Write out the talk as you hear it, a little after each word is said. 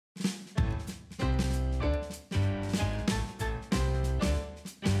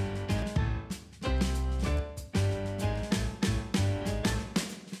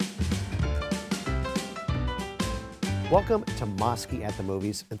Welcome to Mosky at the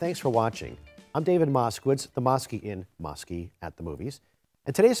Movies, and thanks for watching. I'm David Moskowitz, the Mosky in Mosky at the Movies,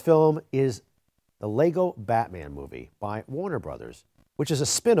 and today's film is the Lego Batman movie by Warner Brothers, which is a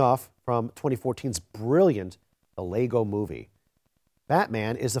spin-off from 2014's brilliant The Lego Movie.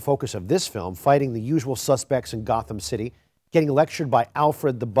 Batman is the focus of this film, fighting the usual suspects in Gotham City, getting lectured by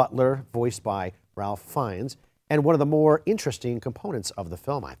Alfred the Butler, voiced by Ralph Fiennes, and one of the more interesting components of the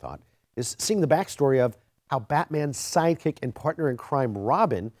film, I thought, is seeing the backstory of how Batman's sidekick and partner in crime,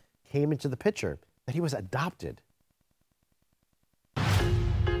 Robin, came into the picture, that he was adopted.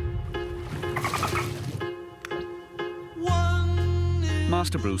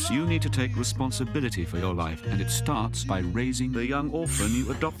 Master Bruce, you need to take responsibility for your life, and it starts by raising the young orphan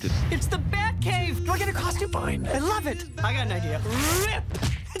you adopted. It's the Batcave! Do I get a costume? Fine. I love it! I got an idea. Rip!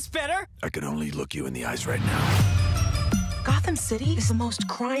 It's better! I can only look you in the eyes right now. Gotham City is the most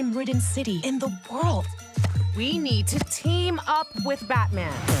crime-ridden city in the world. We need to team up with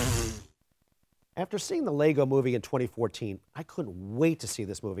Batman. After seeing the Lego Movie in 2014, I couldn't wait to see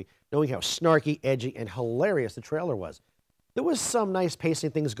this movie, knowing how snarky, edgy, and hilarious the trailer was. There was some nice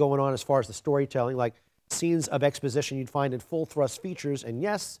pacing things going on as far as the storytelling, like scenes of exposition you'd find in full-thrust features, and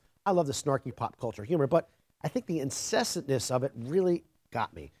yes, I love the snarky pop culture humor, but I think the incessantness of it really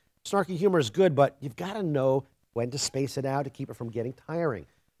got me. Snarky humor is good, but you've got to know when to space it out to keep it from getting tiring.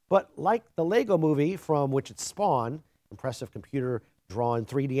 But like the Lego Movie, from which it spawned, impressive computer-drawn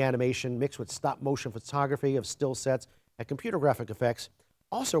 3D animation mixed with stop-motion photography of still sets and computer graphic effects,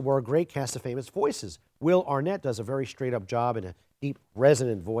 also were a great cast of famous voices. Will Arnett does a very straight-up job in a deep,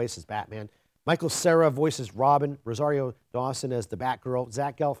 resonant voice as Batman. Michael Cera voices Robin, Rosario Dawson as the Batgirl,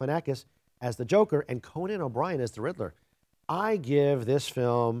 Zach Galifianakis as the Joker, and Conan O'Brien as the Riddler. I give this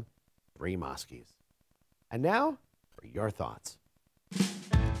film 3 Moskies. And now, for your thoughts.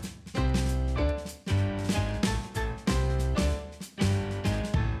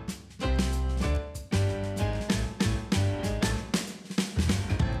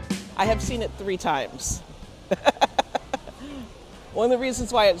 I have seen it 3 times. One of the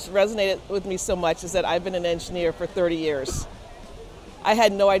reasons why it's resonated with me so much is that I've been an engineer for 30 years. I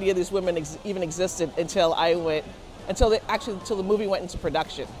had no idea these women even existed until the movie went into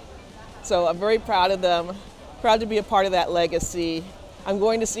production. So I'm very proud of them, proud to be a part of that legacy. I'm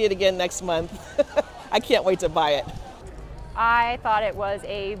going to see it again next month. I can't wait to buy it. I thought it was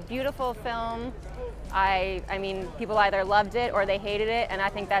a beautiful film. I mean, people either loved it or they hated it, and I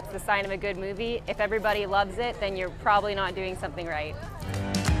think that's the sign of a good movie. If everybody loves it, then you're probably not doing something right.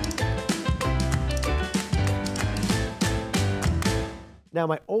 Now,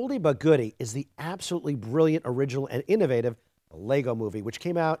 my oldie but goodie is the absolutely brilliant, original, and innovative Lego Movie, which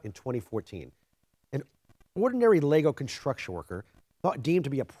came out in 2014. An ordinary Lego construction worker, thought deemed to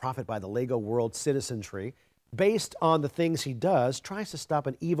be a prophet by the Lego world citizenry, based on the things he does, tries to stop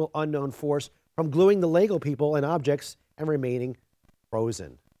an evil unknown force from gluing the Lego people and objects and remaining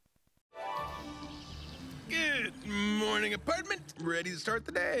frozen. Good morning, apartment. Ready to start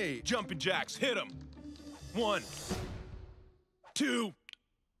the day. Jumping jacks, hit 'em. 1, 2,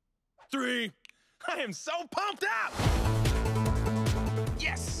 3. I am so pumped up.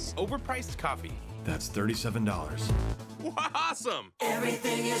 Yes, overpriced coffee. That's $37. Awesome.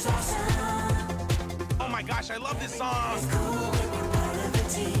 Everything is awesome. Oh my gosh, I love this song. It's cool when we're part of the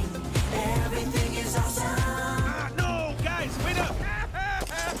team. Everything is awesome. No, guys, wait up.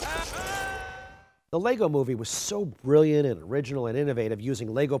 The Lego Movie was so brilliant and original and innovative,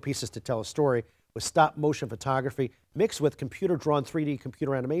 using Lego pieces to tell a story with stop-motion photography mixed with computer-drawn 3D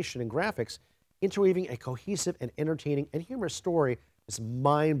computer animation and graphics, interweaving a cohesive and entertaining and humorous story is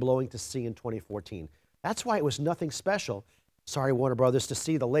mind-blowing to see in 2014. That's why it was nothing special, sorry Warner Brothers, to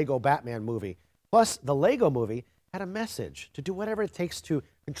see the Lego Batman movie. Plus, the Lego Movie had a message to do whatever it takes to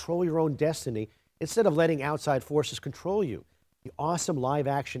control your own destiny instead of letting outside forces control you. The awesome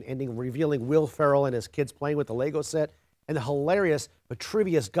live-action ending revealing Will Ferrell and his kids playing with the Lego set, and the hilarious but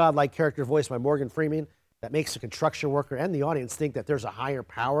trivious godlike character voiced by Morgan Freeman that makes the construction worker and the audience think that there's a higher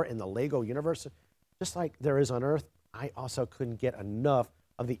power in the Lego universe, just like there is on Earth. I also couldn't get enough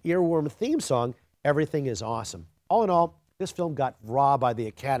of the earworm theme song, Everything is Awesome. All in all, this film got robbed by the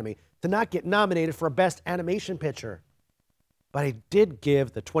Academy to not get nominated for a Best Animation Picture. But I did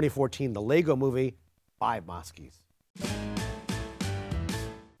give the 2014 The Lego Movie 5 Moskies.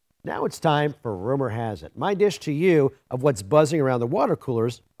 Now it's time for Rumor Has It, my dish to you of what's buzzing around the water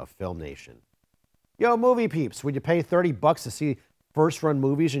coolers of Film Nation. Yo, movie peeps, would you pay $30 to see first-run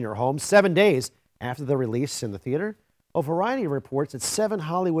movies in your home 7 days after the release in the theater? Well, Variety reports that 7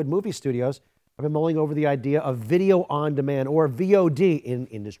 Hollywood movie studios have been mulling over the idea of video on demand, or VOD in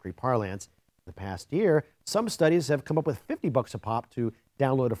industry parlance, In the past year, some studies have come up with $50 a pop to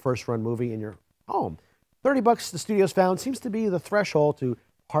download a first-run movie in your home. $30, the studios found, seems to be the threshold to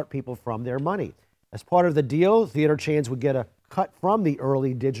part people from their money. As part of the deal, theater chains would get a cut from the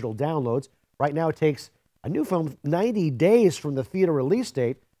early digital downloads. Right now, it takes a new film 90 days from the theater release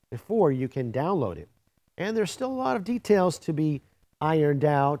date before you can download it. And there's still a lot of details to be ironed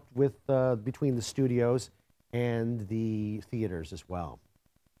out with between the studios and the theaters as well.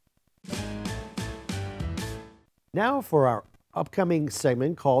 Now for our upcoming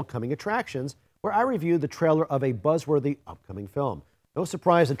segment called Coming Attractions, where I review the trailer of a buzzworthy upcoming film. No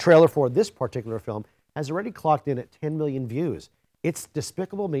surprise, the trailer for this particular film has already clocked in at 10 million views. It's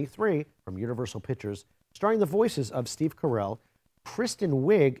Despicable Me 3 from Universal Pictures, starring the voices of Steve Carell, Kristen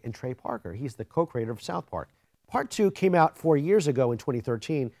Wiig, and Trey Parker. He's the co-creator of South Park. Part 2 came out 4 years ago in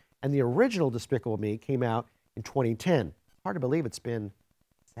 2013, and the original Despicable Me came out in 2010. Hard to believe it's been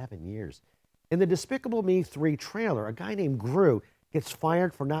 7 years. In the Despicable Me 3 trailer, a guy named Gru gets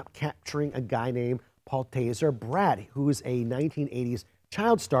fired for not capturing a guy named Paul Taser Brad, who is a 1980s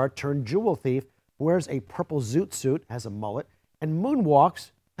child star turned jewel thief who wears a purple zoot suit, has a mullet, and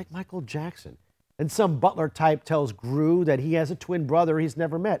moonwalks like Michael Jackson. And some butler type tells Gru that he has a twin brother he's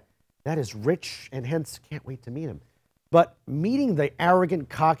never met. That is rich and hence can't wait to meet him. But meeting the arrogant,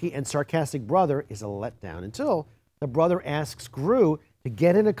 cocky, and sarcastic brother is a letdown until the brother asks Gru to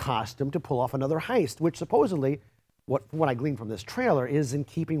get in a costume to pull off another heist, which supposedly, what I gleaned from this trailer, is in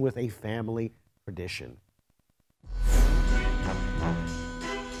keeping with a family tradition.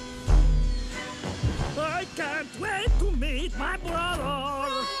 I can't wait to meet my brother!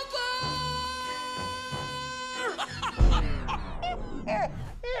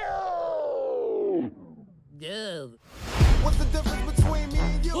 What's the difference between me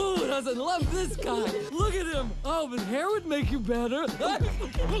and you? Who doesn't love this guy? Look at him. Oh, but hair would make you better. Look at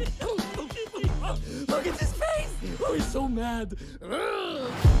his face. Oh, he's so mad.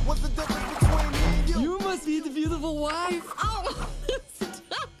 What's the difference between me and you? You must be the beautiful wife. Oh,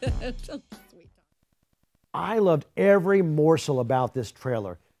 stop it. I loved every morsel about this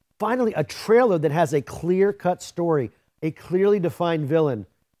trailer. Finally, a trailer that has a clear-cut story, a clearly defined villain,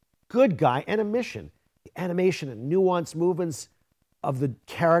 good guy, and a mission. The animation and nuanced movements of the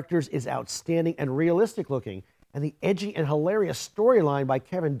characters is outstanding and realistic looking, and the edgy and hilarious storyline by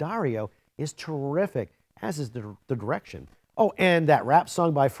Kevin Dario is terrific, as is the direction. Oh, and that rap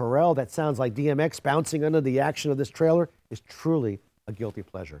song by Pharrell that sounds like DMX bouncing under the action of this trailer is truly a guilty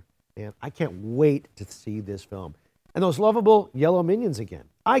pleasure. And I can't wait to see this film. And those lovable yellow minions again.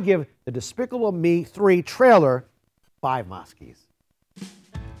 I give the Despicable Me 3 trailer 5 Moskies.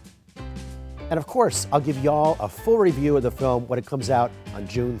 And of course, I'll give y'all a full review of the film when it comes out on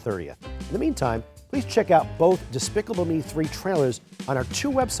June 30th. In the meantime, please check out both Despicable Me 3 trailers on our 2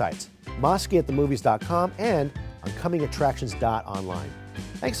 websites, MoskyAtTheMovies.com and on ComingAttractions.online.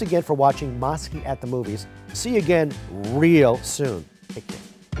 Thanks again for watching Mosky at the Movies. See you again real soon. Take care.